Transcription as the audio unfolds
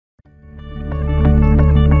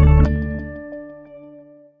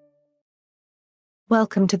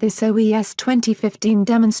Welcome to this OES 2015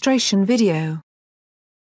 demonstration video.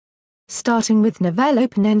 Starting with Novell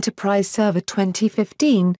Open Enterprise Server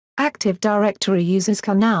 2015, Active Directory users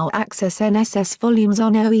can now access NSS volumes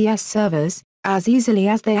on OES servers, as easily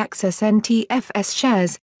as they access NTFS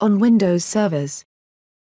shares, on Windows servers.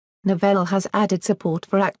 Novell has added support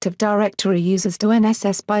for Active Directory users to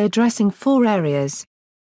NSS by addressing 4 areas: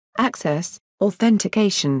 access,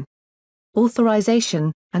 authentication,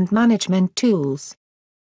 authorization, and management tools.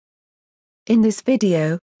 In this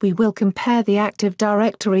video, we will compare the Active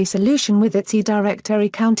Directory solution with its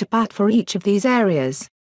eDirectory counterpart for each of these areas.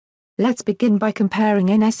 Let's begin by comparing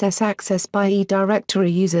NSS access by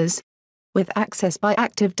eDirectory users with access by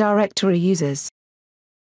Active Directory users.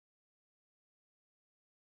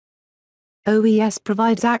 OES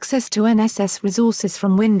provides access to NSS resources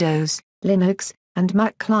from Windows, Linux, and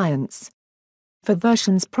Mac clients. For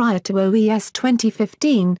versions prior to OES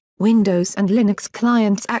 2015, Windows and Linux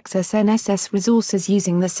clients access NSS resources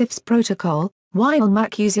using the CIFS protocol, while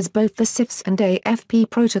Mac uses both the CIFS and AFP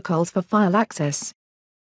protocols for file access.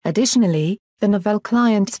 Additionally, the Novell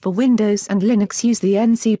clients for Windows and Linux use the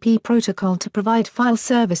NCP protocol to provide file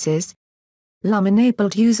services.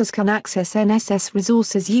 LUM-enabled users can access NSS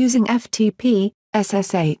resources using FTP,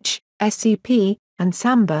 SSH, SCP, and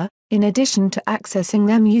Samba, in addition to accessing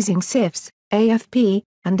them using CIFS, AFP,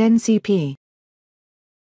 and NCP.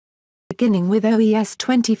 Beginning with OES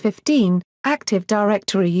 2015, Active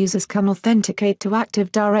Directory users can authenticate to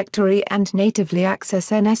Active Directory and natively access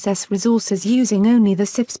NSS resources using only the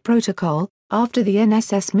CIFS protocol, after the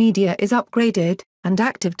NSS media is upgraded, and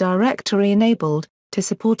Active Directory enabled, to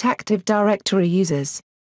support Active Directory users.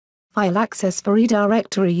 File access for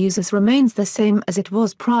eDirectory users remains the same as it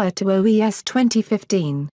was prior to OES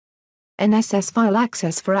 2015. NSS file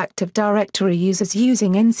access for Active Directory users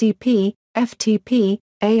using NCP, FTP,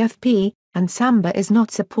 AFP, and Samba is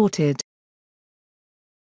not supported.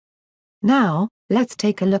 Now, let's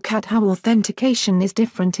take a look at how authentication is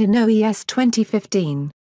different in OES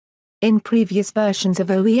 2015. In previous versions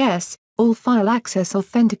of OES, all file access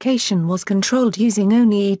authentication was controlled using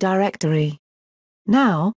only eDirectory.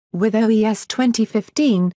 Now, with OES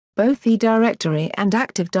 2015, both eDirectory and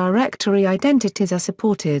Active Directory identities are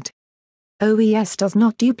supported. OES does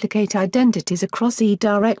not duplicate identities across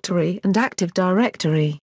eDirectory and Active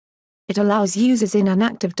Directory. It allows users in an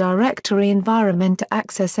Active Directory environment to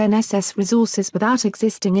access NSS resources without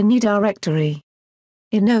existing in eDirectory.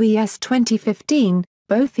 In OES 2015,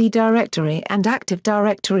 both eDirectory and Active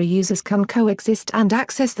Directory users can coexist and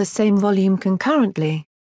access the same volume concurrently.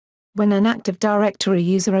 When an Active Directory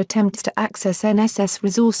user attempts to access NSS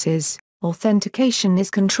resources, authentication is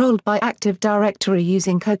controlled by Active Directory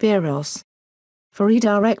using Kerberos. For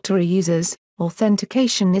eDirectory users,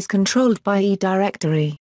 authentication is controlled by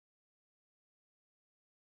eDirectory.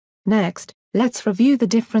 Next, let's review the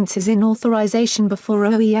differences in authorization before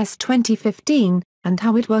OES 2015, and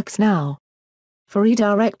how it works now. For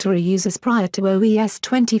eDirectory users prior to OES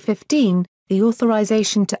 2015, the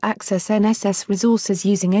authorization to access NSS resources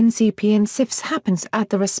using NCP and CIFS happens at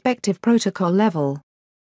the respective protocol level.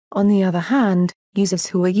 On the other hand, users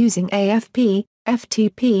who are using AFP,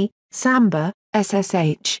 FTP, Samba,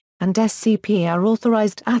 SSH, and SCP are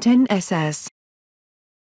authorized at NSS.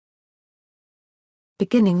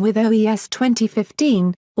 Beginning with OES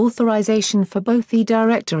 2015, authorization for both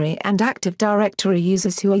eDirectory and Active Directory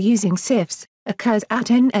users who are using CIFS occurs at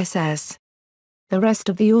NSS. The rest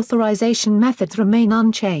of the authorization methods remain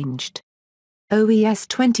unchanged. OES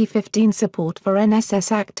 2015 support for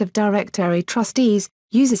NSS Active Directory trustees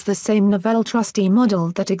uses the same Novell trustee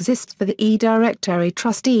model that exists for the eDirectory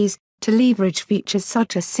trustees, to leverage features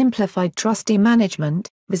such as simplified trustee management,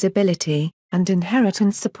 visibility, and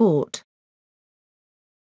inheritance support.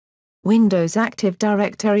 Windows Active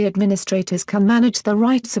Directory administrators can manage the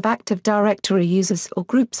rights of Active Directory users or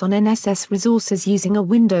groups on NSS resources using a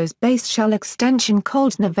Windows-based shell extension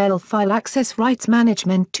called Novell File Access Rights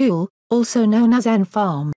Management Tool, also known as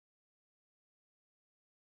NFARM.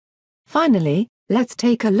 Finally, let's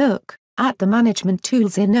take a look at the management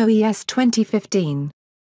tools in OES 2015.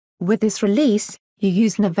 With this release, you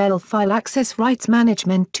use Novell File Access Rights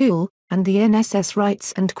Management Tool, and the NSS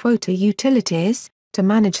Rights and Quota utilities, to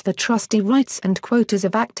manage the trustee rights and quotas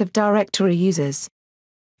of Active Directory users.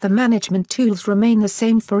 The management tools remain the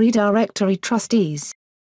same for eDirectory trustees.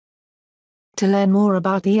 To learn more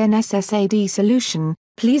about the NSS-AD solution,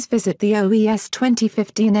 please visit the OES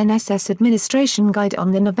 2015 NSS Administration Guide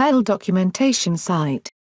on the Novell documentation site.